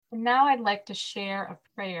And now I'd like to share a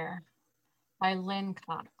prayer by Lynn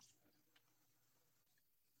Cox.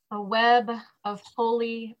 A web of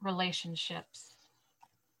holy relationships.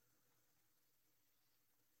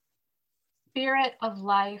 Spirit of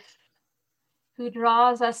life, who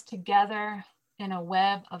draws us together in a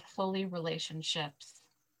web of holy relationships.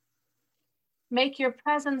 Make your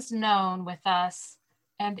presence known with us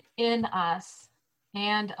and in us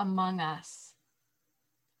and among us.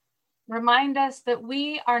 Remind us that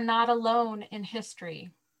we are not alone in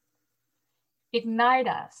history. Ignite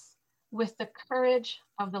us with the courage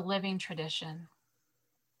of the living tradition.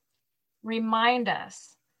 Remind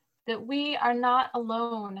us that we are not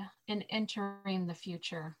alone in entering the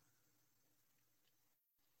future.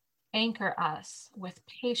 Anchor us with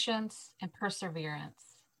patience and perseverance.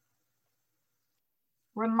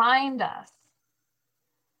 Remind us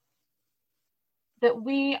that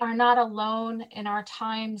we are not alone in our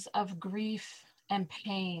times of grief and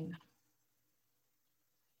pain.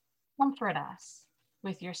 Comfort us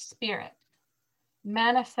with your spirit,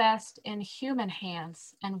 manifest in human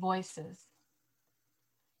hands and voices.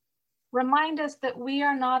 Remind us that we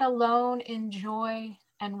are not alone in joy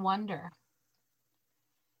and wonder.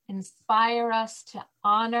 Inspire us to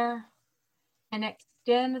honor and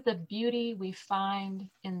extend the beauty we find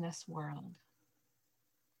in this world.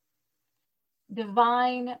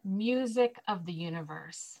 Divine music of the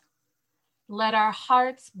universe, let our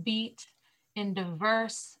hearts beat in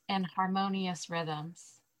diverse and harmonious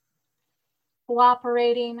rhythms,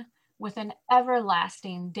 cooperating with an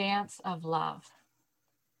everlasting dance of love.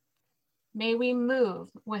 May we move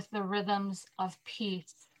with the rhythms of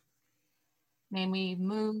peace. May we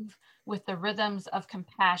move with the rhythms of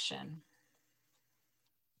compassion.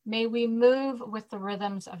 May we move with the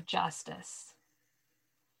rhythms of justice.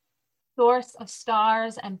 Source of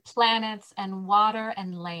stars and planets and water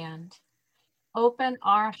and land, open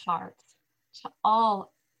our hearts to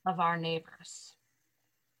all of our neighbors.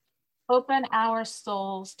 Open our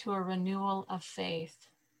souls to a renewal of faith.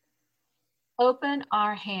 Open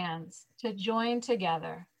our hands to join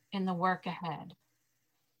together in the work ahead.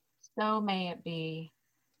 So may it be.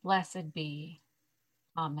 Blessed be.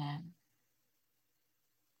 Amen.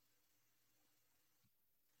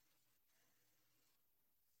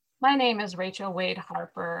 My name is Rachel Wade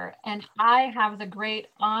Harper, and I have the great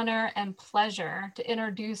honor and pleasure to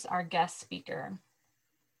introduce our guest speaker.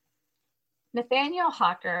 Nathaniel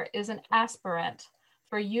Hawker is an aspirant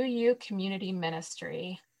for UU Community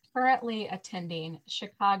Ministry, currently attending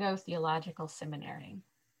Chicago Theological Seminary.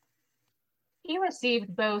 He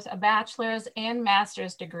received both a bachelor's and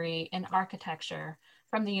master's degree in architecture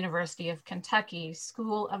from the University of Kentucky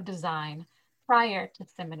School of Design prior to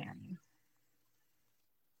seminary.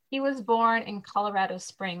 He was born in Colorado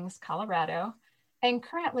Springs, Colorado, and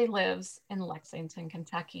currently lives in Lexington,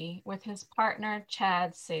 Kentucky with his partner,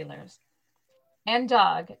 Chad Sailors, and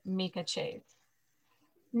dog, Mika Chase.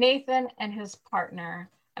 Nathan and his partner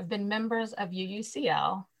have been members of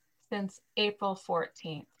UUCL since April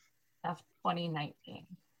 14th of 2019.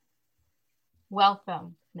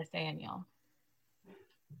 Welcome, Nathaniel.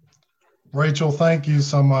 Rachel, thank you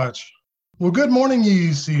so much. Well, good morning,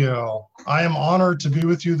 UUCL. I am honored to be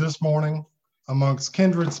with you this morning amongst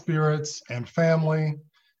kindred spirits and family,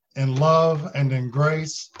 in love and in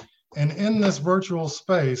grace, and in this virtual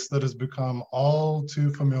space that has become all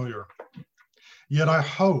too familiar. Yet I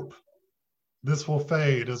hope this will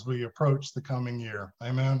fade as we approach the coming year.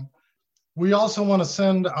 Amen. We also want to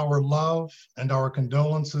send our love and our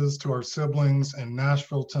condolences to our siblings in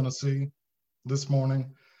Nashville, Tennessee this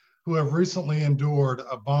morning, who have recently endured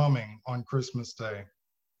a bombing on Christmas Day.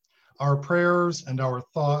 Our prayers and our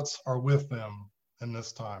thoughts are with them in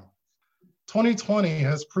this time. 2020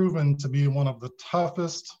 has proven to be one of the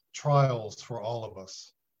toughest trials for all of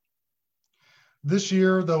us. This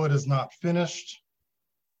year, though it is not finished,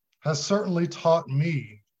 has certainly taught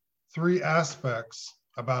me three aspects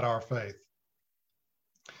about our faith.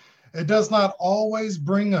 It does not always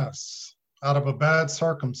bring us out of a bad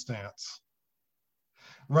circumstance.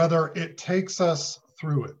 Rather, it takes us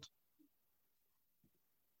through it.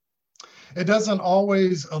 It doesn't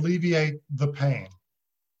always alleviate the pain,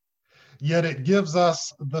 yet it gives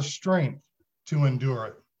us the strength to endure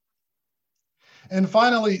it. And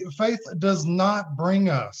finally, faith does not bring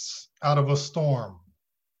us out of a storm.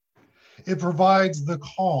 It provides the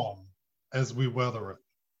calm as we weather it.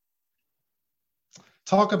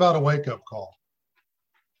 Talk about a wake-up call.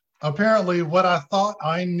 Apparently, what I thought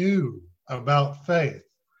I knew about faith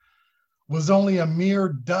was only a mere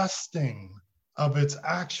dusting of its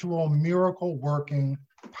actual miracle-working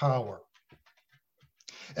power.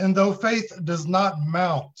 And though faith does not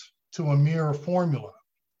mount to a mere formula,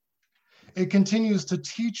 It continues to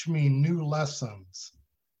teach me new lessons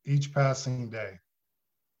each passing day.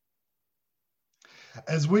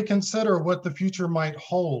 As we consider what the future might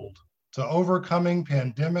hold to overcoming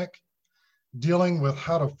pandemic, dealing with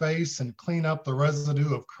how to face and clean up the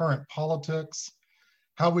residue of current politics,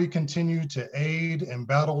 how we continue to aid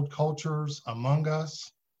embattled cultures among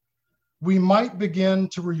us, we might begin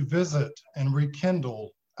to revisit and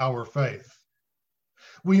rekindle our faith.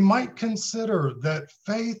 We might consider that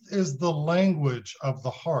faith is the language of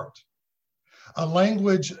the heart, a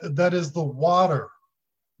language that is the water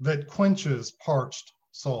that quenches parched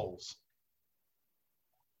souls.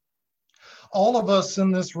 All of us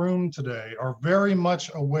in this room today are very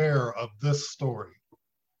much aware of this story.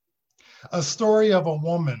 A story of a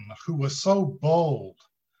woman who was so bold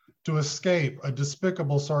to escape a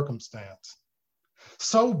despicable circumstance,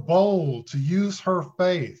 so bold to use her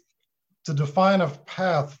faith to define a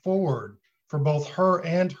path forward for both her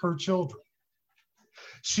and her children.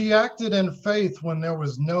 She acted in faith when there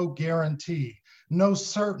was no guarantee, no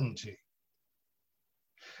certainty.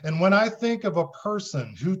 And when I think of a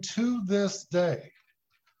person who to this day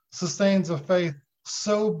sustains a faith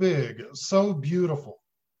so big, so beautiful,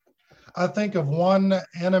 I think of one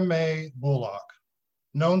Anna Mae Bullock,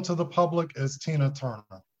 known to the public as Tina Turner.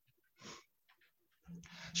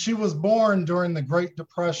 She was born during the Great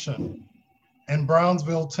Depression in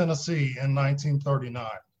Brownsville, Tennessee in 1939,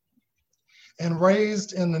 and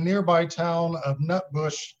raised in the nearby town of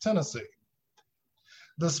Nutbush, Tennessee.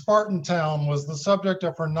 The Spartan town was the subject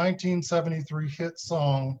of her 1973 hit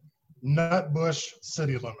song, Nutbush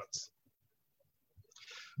City Limits.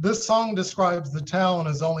 This song describes the town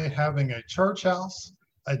as only having a church house,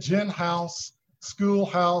 a gin house,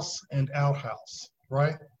 schoolhouse, and outhouse,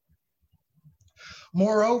 right?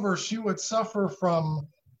 Moreover, she would suffer from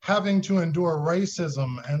having to endure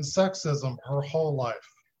racism and sexism her whole life.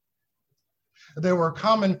 They were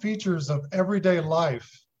common features of everyday life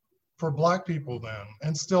for Black people then,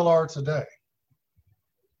 and still are today.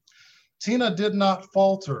 Tina did not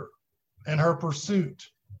falter in her pursuit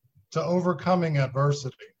to overcoming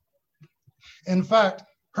adversity. In fact,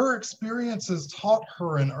 her experiences taught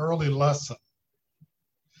her an early lesson.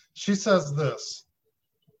 She says this: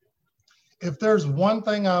 if there's one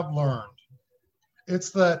thing I've learned, it's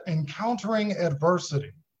that encountering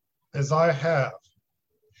adversity, as I have,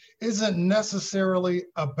 isn't necessarily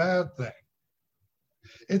a bad thing.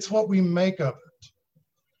 It's what we make of it,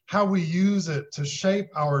 how we use it to shape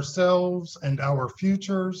ourselves and our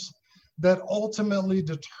futures that ultimately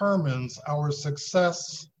determines our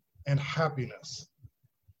success and happiness.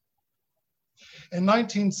 In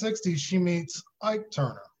 1960, she meets Ike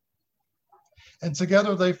Turner, and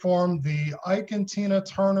together they formed the Ike and Tina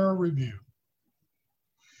Turner Revue.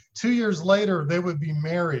 2 years later, they would be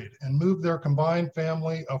married and move their combined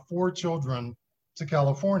family of 4 children to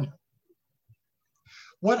California.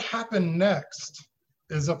 What happened next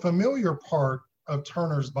is a familiar part of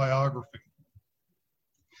Turner's biography.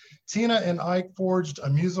 Tina and Ike forged a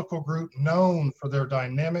musical group known for their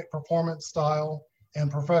dynamic performance style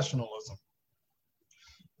and professionalism.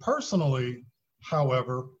 Personally,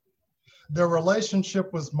 however, their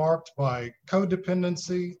relationship was marked by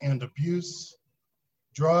codependency and abuse,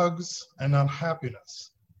 drugs, and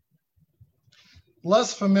unhappiness.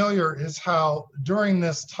 Less familiar is how, during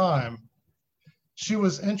this time, she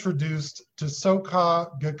was introduced to Soka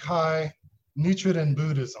Gakkai Nichiren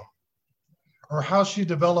Buddhism, or how she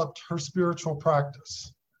developed her spiritual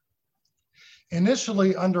practice.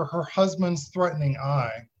 Initially under her husband's threatening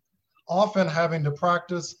eye, often having to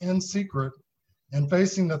practice in secret and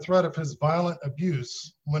facing the threat of his violent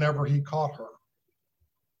abuse whenever he caught her.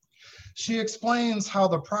 She explains how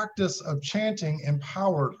the practice of chanting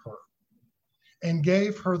empowered her and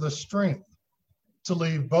gave her the strength to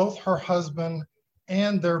leave both her husband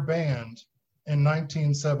and their band in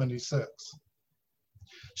 1976.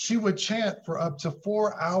 She would chant for up to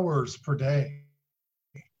 4 hours per day,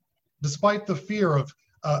 despite the fear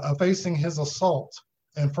of facing his assault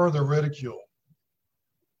and further ridicule.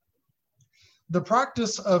 The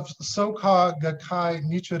practice of Soka Gakkai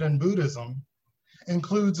Nichiren Buddhism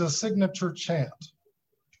includes a signature chant,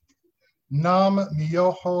 Nam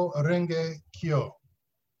Myoho Renge Kyo,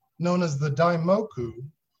 known as the Daimoku,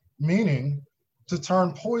 meaning to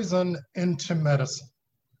turn poison into medicine.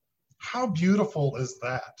 How beautiful is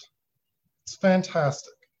that? It's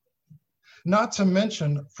fantastic. Not to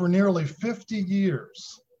mention, for nearly 50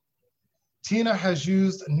 years, Tina has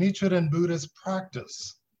used Nichiren Buddhist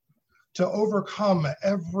practice to overcome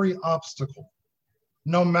every obstacle,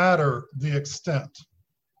 no matter the extent.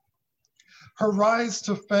 Her rise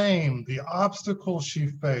to fame, the obstacles she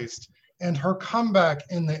faced, and her comeback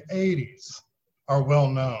in the 80s are well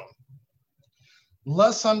known.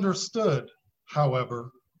 Less understood,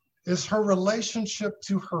 however, is her relationship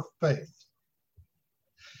to her faith.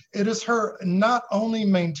 It is her not only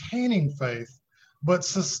maintaining faith, but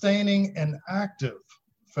sustaining an active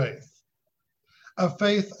faith. A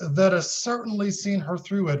faith that has certainly seen her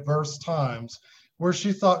through adverse times where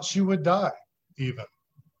she thought she would die, even.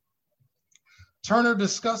 Turner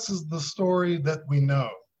discusses the story that we know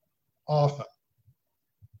often.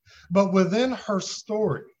 But within her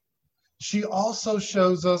story, she also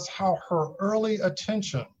shows us how her early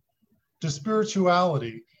attention to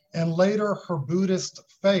spirituality and later her Buddhist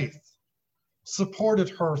faith supported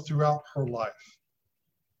her throughout her life.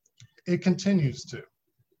 It continues to.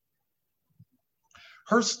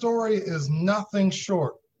 Her story is nothing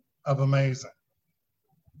short of amazing.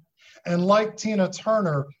 And like Tina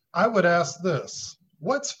Turner, I would ask this: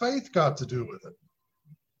 what's faith got to do with it?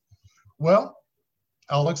 Well,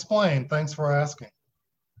 I'll explain. Thanks for asking.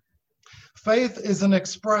 Faith is an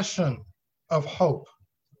expression of hope.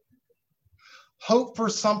 Hope for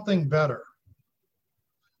something better,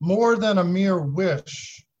 more than a mere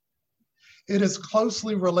wish. It is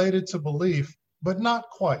closely related to belief, but not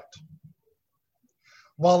quite.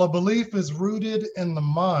 While a belief is rooted in the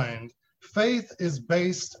mind, faith is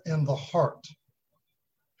based in the heart.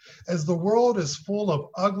 As the world is full of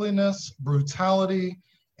ugliness, brutality,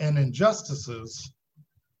 and injustices,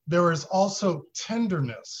 there is also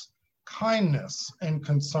tenderness, kindness, and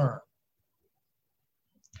concern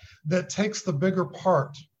that takes the bigger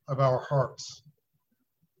part of our hearts.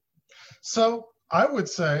 So I would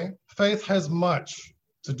say faith has much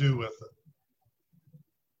to do with it.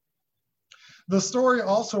 The story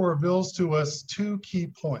also reveals to us two key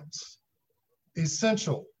points,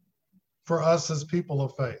 essential for us as people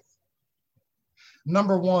of faith.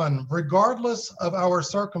 Number one, regardless of our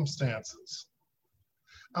circumstances,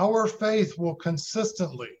 our faith will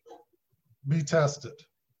consistently be tested.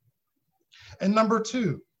 And number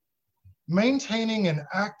two, maintaining an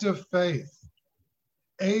active faith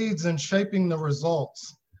aids in shaping the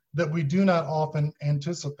results that we do not often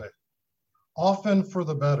anticipate, often for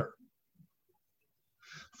the better.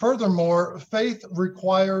 Furthermore, faith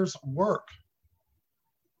requires work.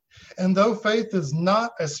 And though faith is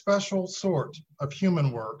not a special sort of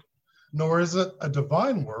human work, nor is it a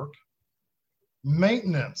divine work,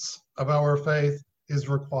 maintenance of our faith is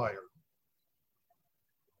required.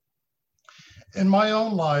 In my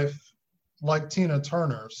own life, like Tina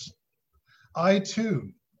Turner's, I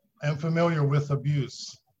too am familiar with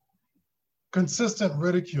abuse, consistent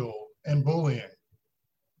ridicule and bullying,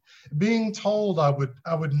 being told I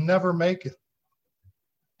would never make it,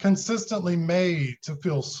 consistently made to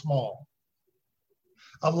feel small,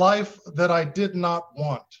 a life that I did not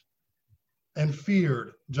want and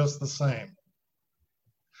feared just the same.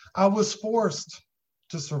 I was forced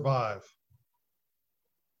to survive.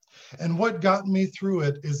 And what got me through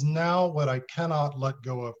it is now what I cannot let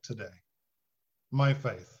go of today, my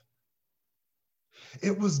faith.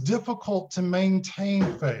 It was difficult to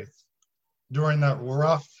maintain faith during that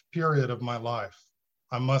rough period of my life,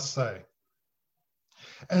 I must say.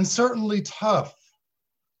 And certainly tough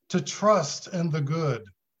to trust in the good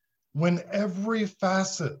when every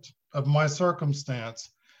facet of my circumstance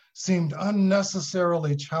seemed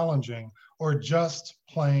unnecessarily challenging or just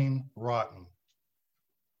plain rotten.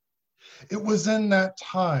 It was in that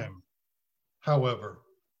time, however,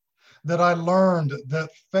 that I learned that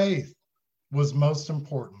faith was most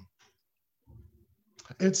important.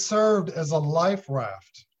 It served as a life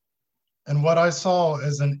raft and what I saw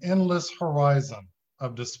as an endless horizon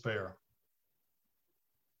of despair.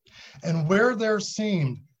 And where there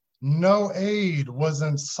seemed no aid was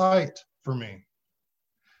in sight for me,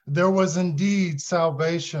 there was indeed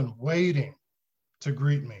salvation waiting to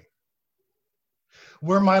greet me.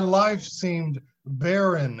 Where my life seemed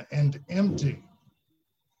barren and empty,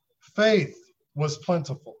 faith was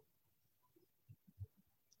plentiful.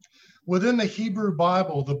 Within the Hebrew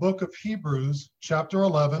Bible, the book of Hebrews, chapter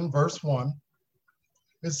 11, verse 1,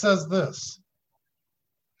 it says this: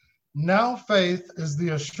 "Now faith is the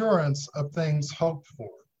assurance of things hoped for,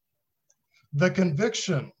 the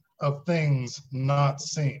conviction of things not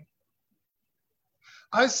seen."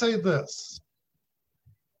 I say this: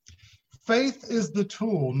 faith is the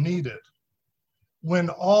tool needed when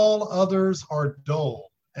all others are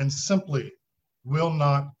dull and simply will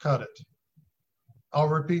not cut it. I'll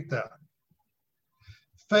repeat that.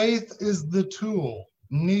 Faith is the tool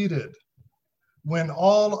needed when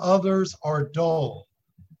all others are dull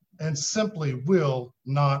and simply will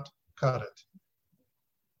not cut it.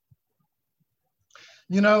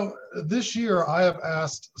 You know, this year I have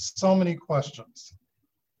asked so many questions,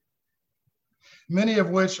 many of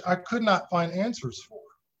which I could not find answers for.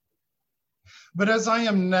 But as I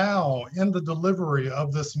am now in the delivery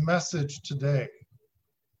of this message today,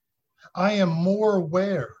 I am more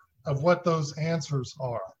aware of what those answers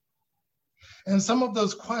are. And some of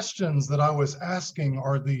those questions that I was asking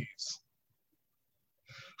are these.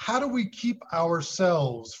 How do we keep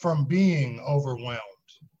ourselves from being overwhelmed?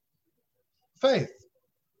 Faith.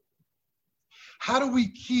 How do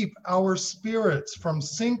we keep our spirits from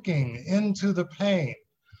sinking into the pain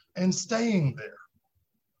and staying there?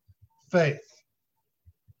 Faith.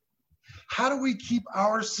 How do we keep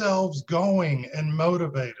ourselves going and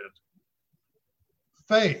motivated?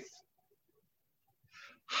 Faith.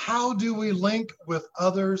 How do we link with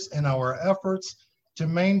others in our efforts to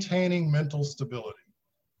maintaining mental stability?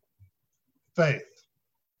 Faith.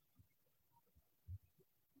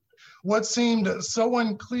 What seemed so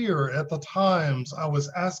unclear at the times I was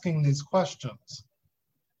asking these questions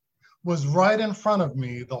was right in front of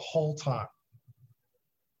me the whole time.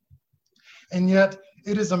 And yet,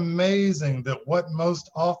 it is amazing that what most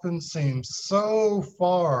often seems so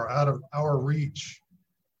far out of our reach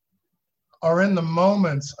are in the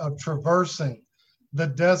moments of traversing the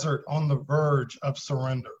desert on the verge of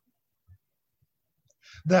surrender.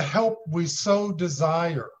 The help we so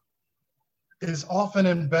desire is often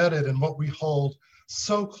embedded in what we hold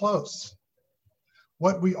so close,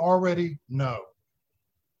 what we already know.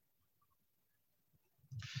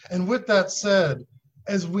 And with that said,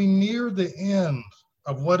 as we near the end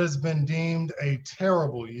of what has been deemed a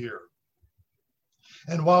terrible year,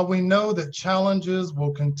 and while we know that challenges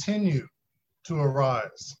will continue to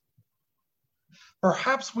arise,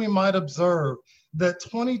 perhaps we might observe that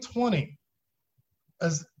 2020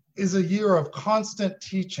 is a year of constant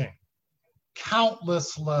teaching,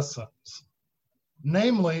 countless lessons.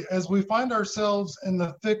 Namely, as we find ourselves in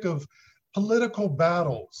the thick of political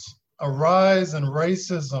battles, a rise in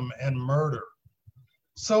racism and murder,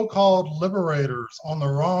 so-called liberators on the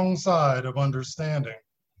wrong side of understanding,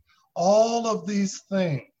 all of these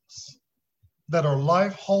things that are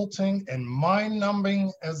life-halting and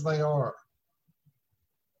mind-numbing as they are,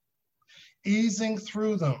 easing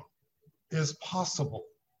through them is possible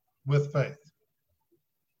with faith.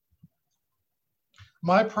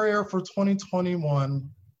 My prayer for 2021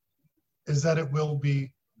 is that it will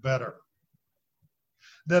be better,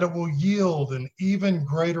 that it will yield an even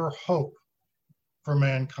greater hope for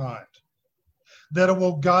mankind, that it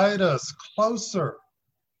will guide us closer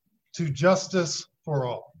to justice for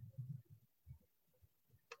all.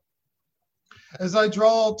 As I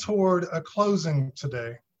draw toward a closing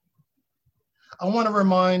today, I want to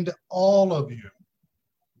remind all of you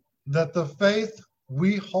that the faith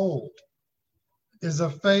we hold is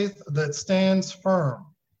a faith that stands firm,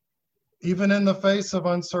 even in the face of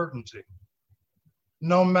uncertainty,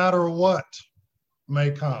 no matter what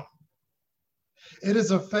may come. It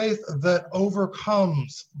is a faith that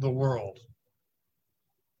overcomes the world.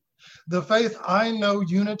 The faith I know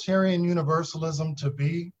Unitarian Universalism to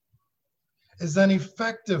be is an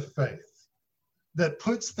effective faith that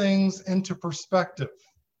puts things into perspective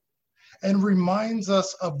and reminds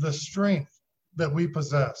us of the strength that we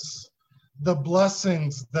possess, the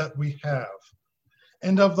blessings that we have,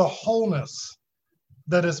 and of the wholeness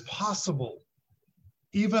that is possible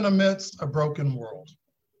even amidst a broken world.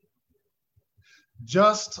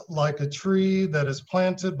 Just like a tree that is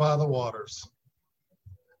planted by the waters,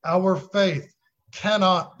 our faith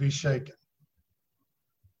cannot be shaken.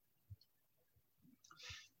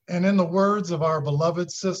 And in the words of our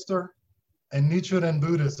beloved sister in Nichiren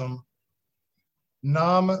Buddhism,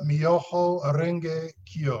 Nam Myoho Renge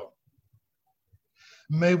Kyo,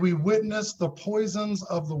 may we witness the poisons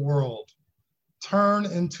of the world turn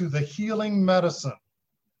into the healing medicine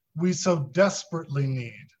we so desperately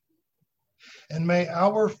need. And may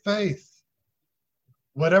our faith,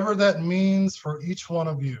 whatever that means for each one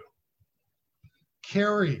of you,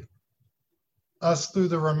 carry us through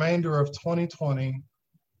the remainder of 2020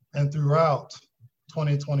 and throughout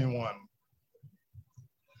 2021.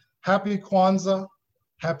 Happy Kwanzaa,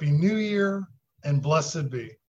 Happy New Year, and blessed be.